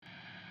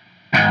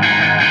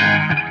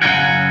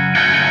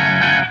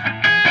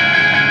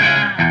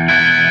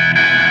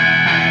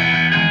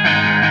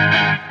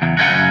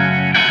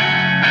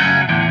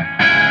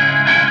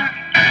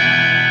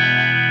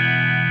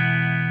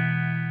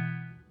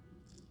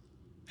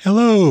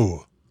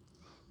Hello.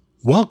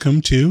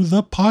 Welcome to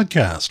the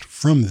podcast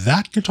from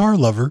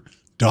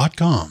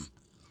thatguitarlover.com.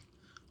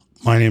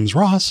 My name's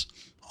Ross.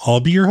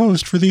 I'll be your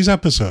host for these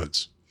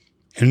episodes.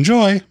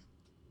 Enjoy.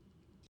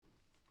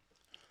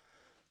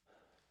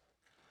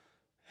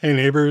 Hey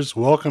neighbors,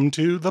 welcome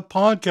to the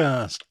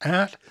podcast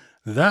at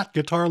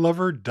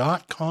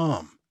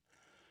thatguitarlover.com.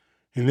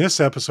 In this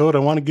episode, I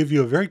want to give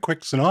you a very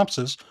quick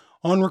synopsis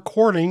on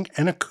recording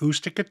an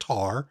acoustic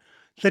guitar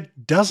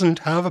that doesn't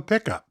have a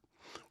pickup,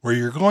 where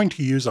you're going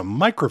to use a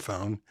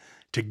microphone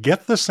to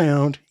get the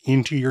sound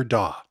into your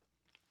DAW.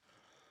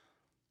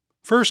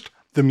 First,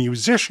 the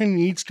musician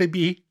needs to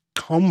be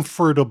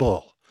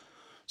comfortable.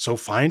 So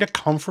find a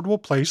comfortable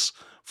place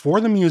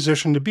for the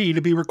musician to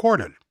be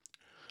recorded.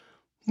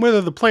 Whether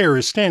the player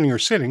is standing or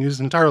sitting is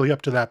entirely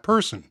up to that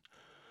person.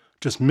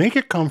 Just make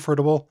it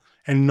comfortable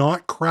and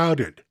not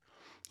crowded.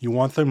 You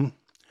want them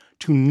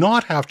to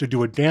not have to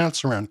do a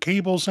dance around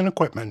cables and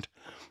equipment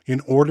in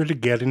order to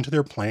get into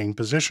their playing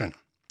position.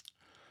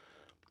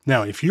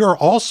 Now, if you're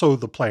also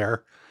the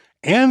player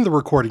and the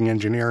recording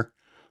engineer,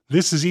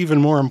 this is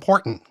even more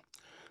important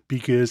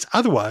because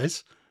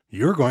otherwise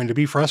you're going to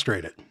be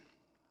frustrated.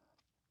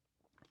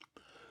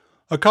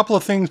 A couple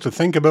of things to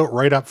think about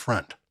right up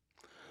front.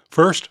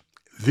 First,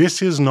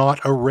 this is not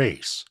a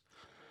race.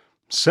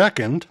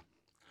 Second,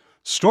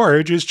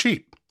 storage is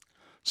cheap.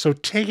 So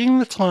taking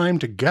the time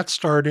to get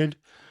started,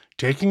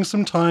 taking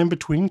some time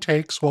between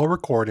takes while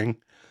recording,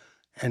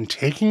 and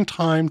taking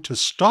time to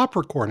stop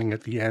recording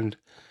at the end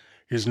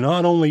is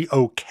not only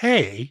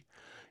okay,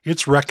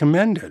 it's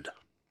recommended.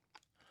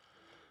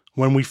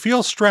 When we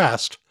feel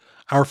stressed,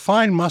 our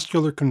fine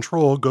muscular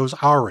control goes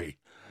awry,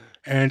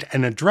 and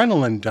an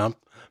adrenaline dump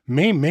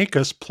may make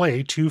us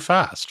play too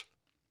fast.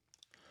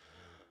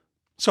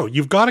 So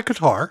you've got a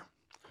guitar,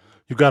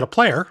 you've got a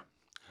player,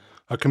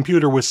 a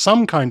computer with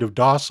some kind of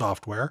DAW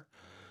software,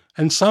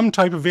 and some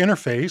type of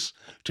interface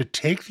to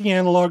take the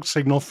analog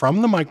signal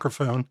from the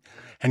microphone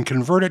and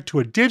convert it to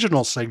a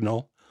digital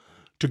signal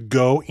to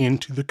go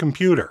into the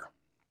computer.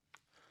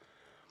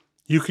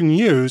 You can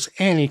use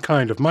any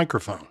kind of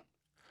microphone.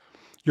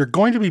 You're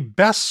going to be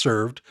best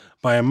served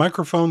by a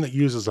microphone that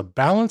uses a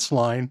balanced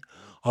line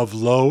of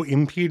low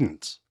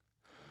impedance.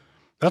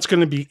 That's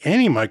going to be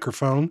any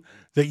microphone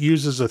that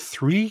uses a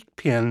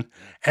 3-pin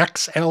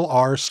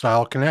XLR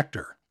style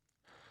connector.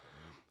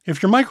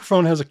 If your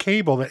microphone has a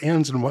cable that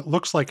ends in what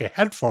looks like a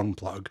headphone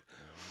plug,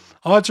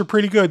 odds are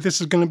pretty good this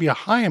is going to be a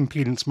high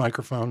impedance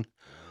microphone,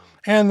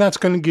 and that's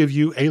going to give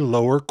you a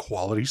lower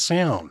quality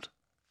sound.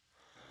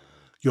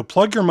 You'll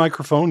plug your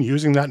microphone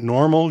using that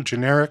normal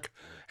generic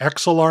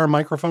XLR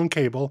microphone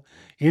cable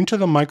into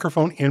the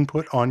microphone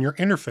input on your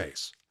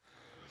interface.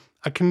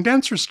 A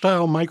condenser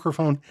style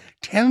microphone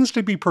tends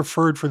to be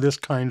preferred for this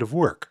kind of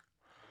work.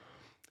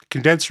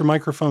 Condenser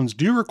microphones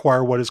do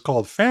require what is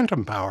called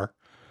phantom power,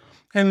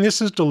 and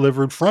this is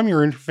delivered from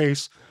your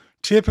interface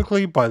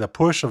typically by the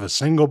push of a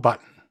single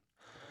button.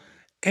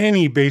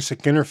 Any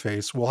basic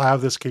interface will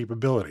have this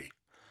capability.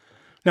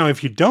 Now,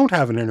 if you don't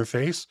have an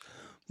interface,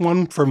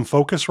 one from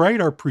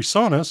Focusrite or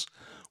PreSonus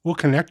will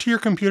connect to your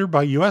computer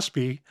by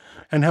USB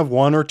and have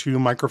one or two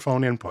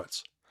microphone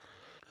inputs.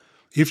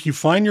 If you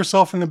find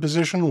yourself in a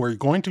position where you're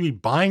going to be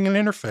buying an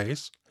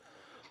interface,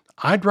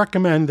 I'd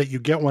recommend that you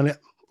get one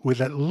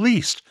with at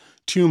least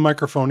 2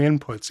 microphone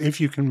inputs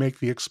if you can make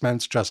the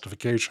expense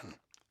justification.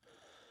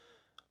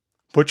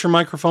 Put your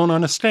microphone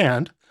on a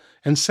stand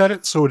and set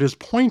it so it is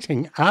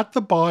pointing at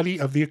the body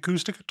of the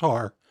acoustic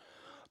guitar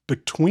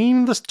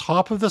between the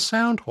top of the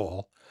sound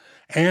hole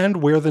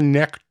and where the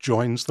neck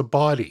joins the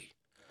body.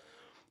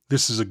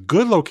 This is a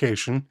good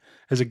location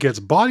as it gets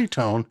body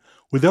tone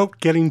without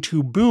getting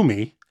too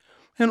boomy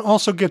and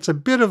also gets a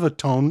bit of a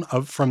tone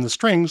from the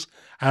strings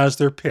as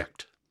they're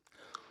picked.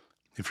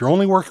 If you're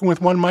only working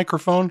with one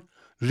microphone,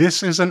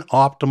 this is an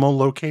optimal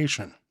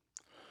location.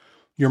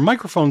 Your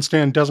microphone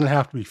stand doesn't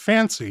have to be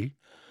fancy.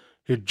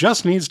 It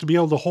just needs to be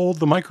able to hold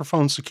the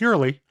microphone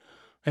securely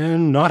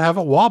and not have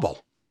it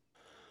wobble.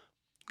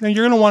 Now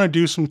you're going to want to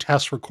do some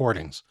test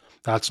recordings.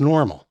 That's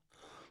normal.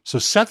 So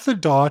set the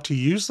DAW to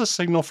use the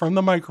signal from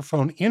the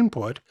microphone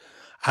input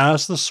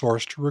as the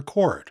source to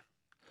record.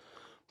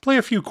 Play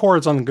a few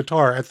chords on the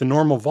guitar at the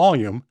normal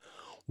volume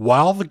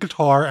while the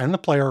guitar and the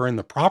player are in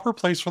the proper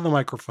place for the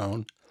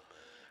microphone,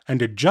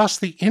 and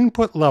adjust the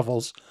input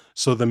levels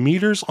so the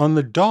meters on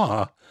the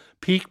DAW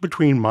peak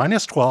between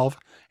 -12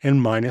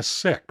 and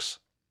 -6.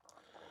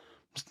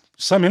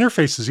 Some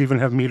interfaces even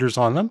have meters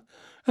on them,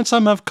 and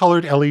some have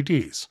colored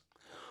LEDs.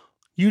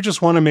 You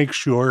just want to make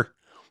sure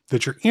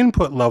that your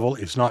input level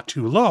is not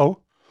too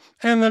low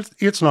and that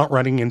it's not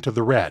running into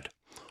the red,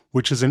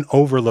 which is an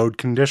overload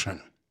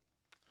condition.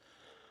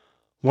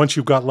 Once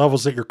you've got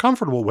levels that you're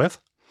comfortable with,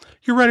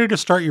 you're ready to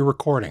start your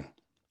recording.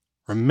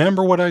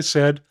 Remember what I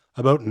said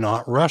about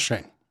not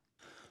rushing.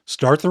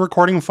 Start the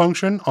recording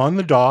function on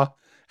the DAW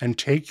and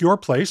take your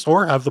place,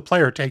 or have the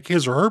player take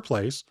his or her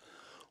place,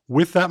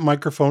 with that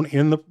microphone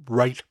in the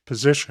right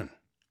position.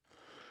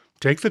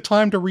 Take the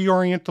time to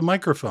reorient the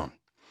microphone.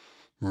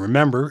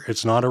 Remember,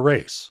 it's not a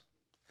race.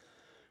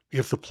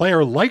 If the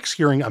player likes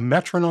hearing a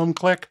metronome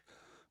click,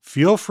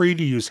 feel free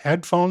to use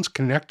headphones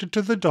connected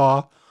to the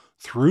DAW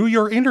through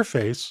your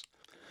interface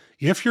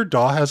if your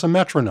DAW has a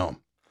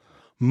metronome.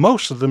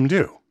 Most of them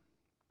do.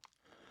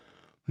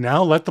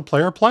 Now let the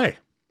player play.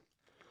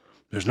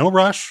 There's no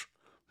rush,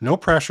 no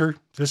pressure,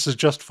 this is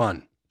just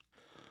fun.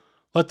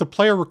 Let the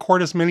player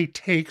record as many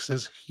takes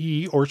as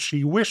he or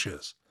she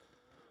wishes.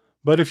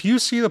 But if you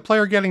see the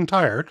player getting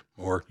tired,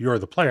 or you're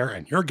the player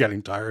and you're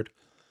getting tired,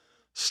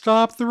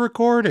 stop the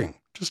recording.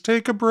 Just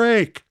take a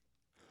break.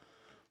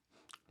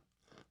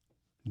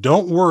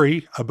 Don't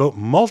worry about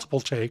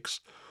multiple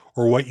takes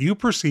or what you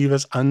perceive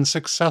as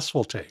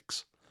unsuccessful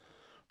takes.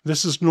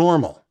 This is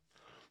normal,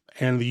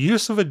 and the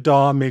use of a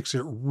DAW makes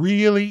it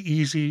really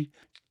easy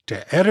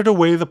to edit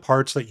away the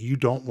parts that you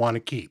don't want to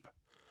keep.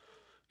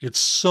 It's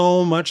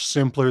so much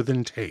simpler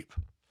than tape.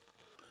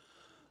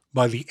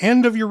 By the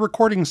end of your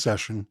recording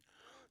session,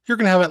 you're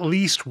going to have at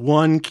least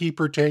one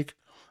keeper take,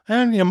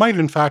 and you might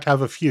in fact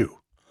have a few.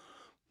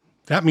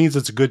 That means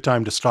it's a good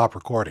time to stop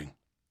recording.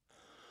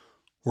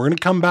 We're going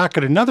to come back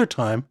at another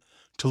time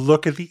to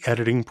look at the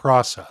editing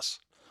process.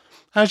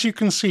 As you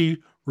can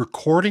see,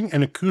 recording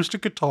an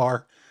acoustic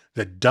guitar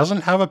that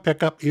doesn't have a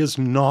pickup is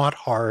not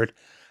hard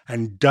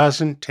and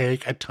doesn't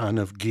take a ton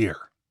of gear.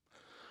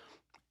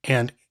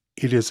 And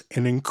it is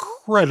an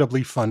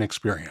incredibly fun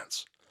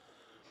experience.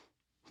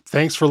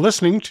 Thanks for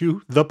listening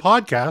to the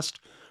podcast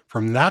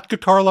from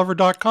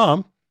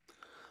thatguitarlover.com.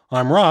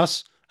 I'm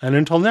Ross, and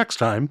until next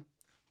time,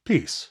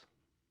 peace.